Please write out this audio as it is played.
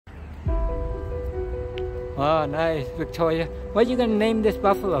Oh, nice, Victoria. What are you gonna name this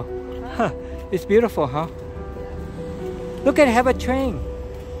buffalo? Huh. It's beautiful, huh? Look at have a train,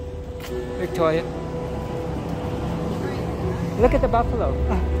 Victoria. Look at the buffalo.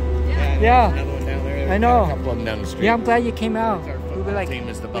 Yeah. Another one down there. I know. A couple of them down the street. Yeah, I'm glad you came out. We were like, team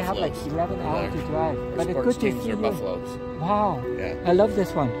is the we have like Buffaloes. 11 hours to drive, but it's good to teams see are you. Buffaloes. Wow. Yeah. I love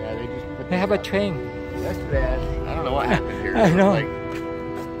this one. Yeah, they just put They have a train. That's bad. I don't know what happened here. I know. Like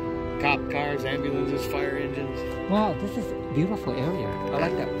cop cars, ambulances, fire engines. Wow, this is a beautiful area. I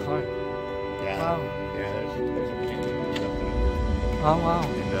like that park. Yeah. Wow. Yeah, there's a canyon and stuff in Oh, wow.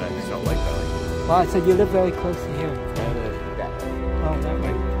 Salt Lake Valley. Wow, so you live very close to here. That way. Oh, that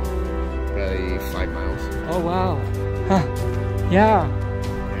way. Probably 5 miles. Oh, wow. Huh. Yeah.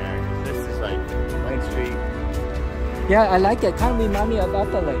 Yeah, this is like Main Street. Yeah, I like it. Kind of remind me of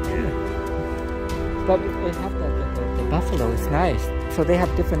Upper Lake. Yeah. But they have the buffalo. It's nice. So they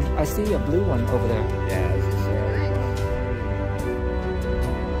have different. I see a blue one over there. Yeah, this is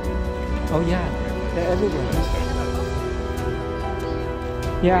Oh yeah, they're everywhere.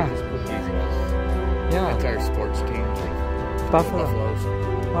 Yeah. Yeah. That's our sports team. Buffaloes.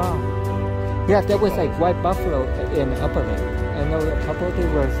 Wow. Yeah, there was like white buffalo in Upper Lake. I know a couple they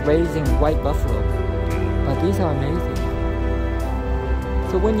were raising white buffalo. But these are amazing.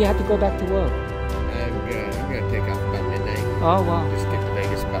 So when you have to go back to work? I'm gonna take off about midnight. Oh wow. Just get to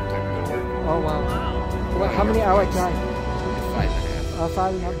Vegas about time to go to work. Oh wow. Well, how many hours drive? 5.5. Oh,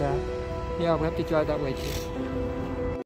 5, not bad. Yeah, we have to drive that way too.